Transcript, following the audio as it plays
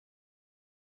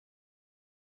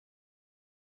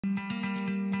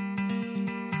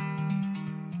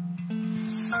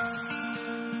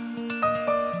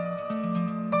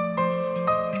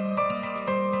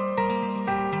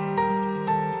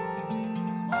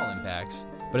impacts,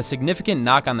 but a significant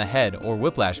knock on the head or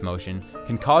whiplash motion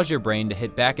can cause your brain to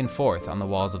hit back and forth on the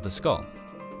walls of the skull.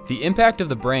 The impact of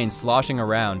the brain sloshing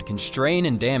around can strain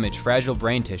and damage fragile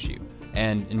brain tissue,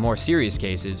 and, in more serious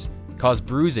cases, cause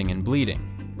bruising and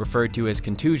bleeding, referred to as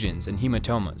contusions and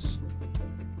hematomas.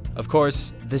 Of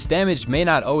course, this damage may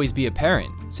not always be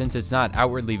apparent since it's not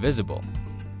outwardly visible.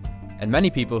 And many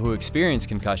people who experience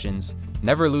concussions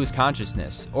never lose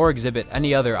consciousness or exhibit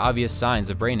any other obvious signs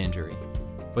of brain injury.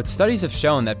 But studies have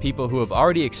shown that people who have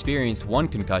already experienced one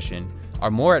concussion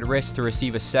are more at risk to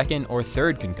receive a second or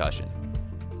third concussion.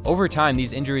 Over time,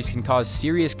 these injuries can cause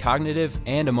serious cognitive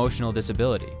and emotional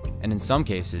disability, and in some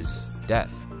cases,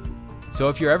 death. So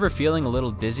if you're ever feeling a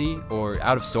little dizzy or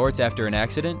out of sorts after an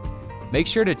accident, make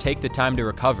sure to take the time to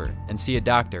recover and see a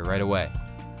doctor right away.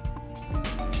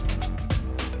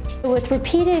 With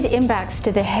repeated impacts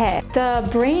to the head, the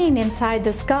brain inside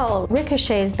the skull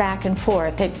ricochets back and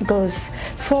forth. It goes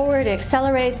forward,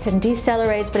 accelerates and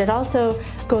decelerates, but it also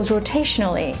goes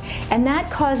rotationally. And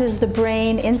that causes the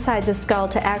brain inside the skull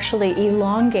to actually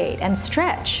elongate and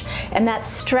stretch. And that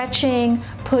stretching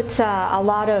puts a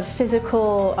lot of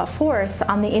physical force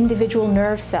on the individual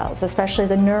nerve cells, especially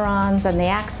the neurons and the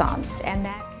axons. And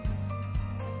that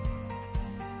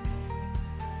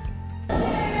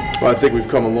Well, I think we've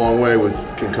come a long way with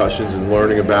concussions and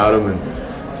learning about them, and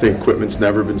I think equipment's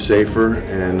never been safer,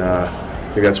 and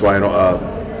I think that's why an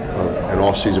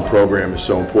off-season program is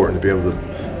so important, to be able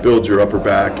to build your upper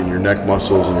back and your neck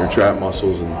muscles and your trap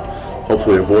muscles and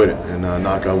hopefully avoid it, and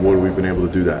knock on wood, we've been able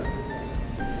to do that.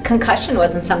 Concussion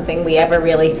wasn't something we ever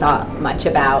really thought much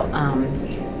about.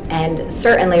 And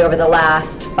certainly over the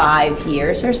last 5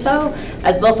 years or so,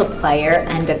 as both a player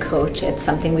and a coach, it's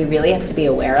something we really have to be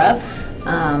aware of.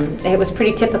 It was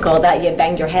pretty typical that you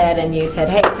banged your head and you said,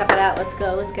 hey, tap it out, let's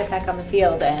go, let's get back on the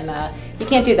field, and you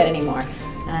can't do that anymore.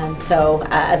 And so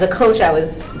as a coach, I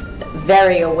was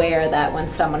very aware that when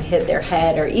someone hit their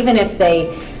head, or even if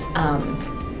they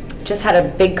just had a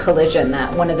big collision,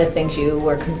 that one of the things you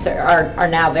were are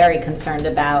now very concerned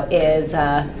about is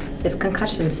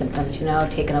concussion symptoms. You know,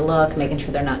 taking a look, making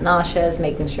sure they're not nauseous,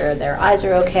 making sure their eyes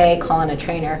are okay, calling a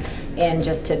trainer in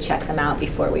just to check them out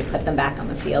before we put them back on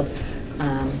the field.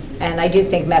 And I do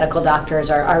think medical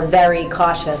doctors are very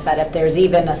cautious that if there's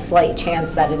even a slight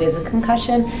chance that it is a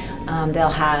concussion, they'll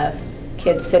have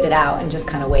kids sit it out and just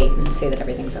kind of wait and see that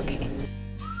everything's okay.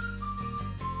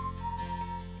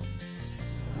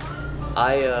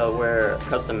 I wear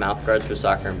custom mouth guards for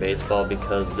soccer and baseball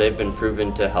because they've been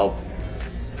proven to help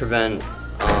prevent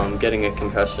getting a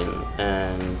concussion,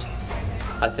 and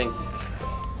I think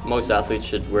most athletes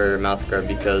should wear a mouth guard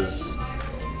because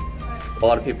a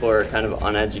lot of people are kind of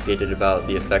uneducated about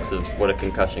the effects of what a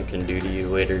concussion can do to you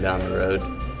later down the road.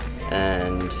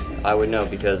 And I would know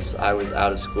because I was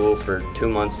out of school for 2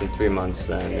 months and 3 months,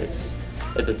 and it's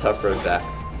a tough road back.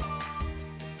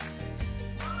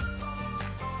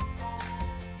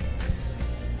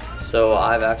 So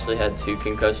I've actually had 2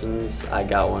 concussions. I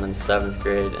got one in 7th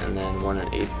grade and then one in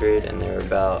 8th grade, and they were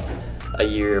about a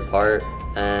year apart.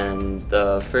 And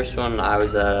the first one, I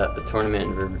was at a tournament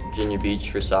in Virginia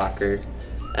Beach for soccer,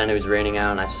 and it was raining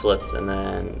out and I slipped, and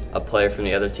then a player from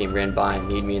the other team ran by and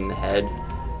kneed me in the head,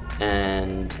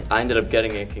 and I ended up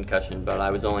getting a concussion, but I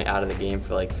was only out of the game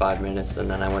for like 5 minutes, and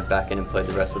then I went back in and played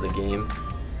the rest of the game.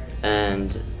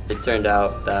 And it turned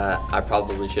out that I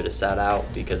probably should have sat out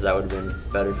because that would have been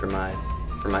better for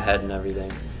my head and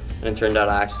everything. And it turned out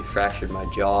I actually fractured my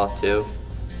jaw too.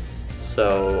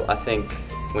 So I think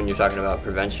when you're talking about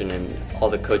prevention and all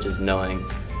the coaches knowing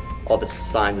all the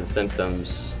signs and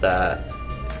symptoms, that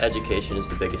education is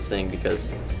the biggest thing, because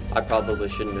I probably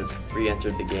shouldn't have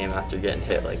re-entered the game after getting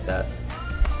hit like that.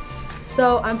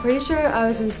 So I'm pretty sure I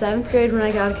was in 7th grade when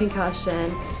I got a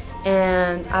concussion,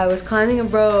 and I was climbing a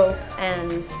rope,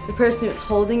 and the person who was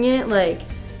holding it like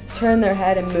turned their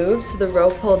head and moved, so the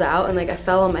rope pulled out and like I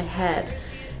fell on my head.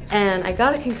 And I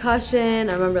got a concussion.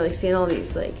 I remember like seeing all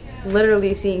these, like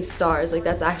literally seeing stars, like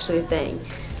that's actually a thing.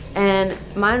 And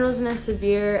mine wasn't as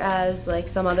severe as like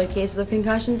some other cases of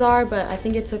concussions are, but I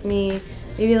think it took me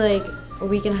maybe like a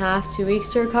week and a half, 2 weeks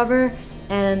to recover,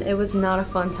 and it was not a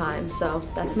fun time. So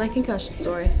that's my concussion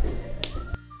story.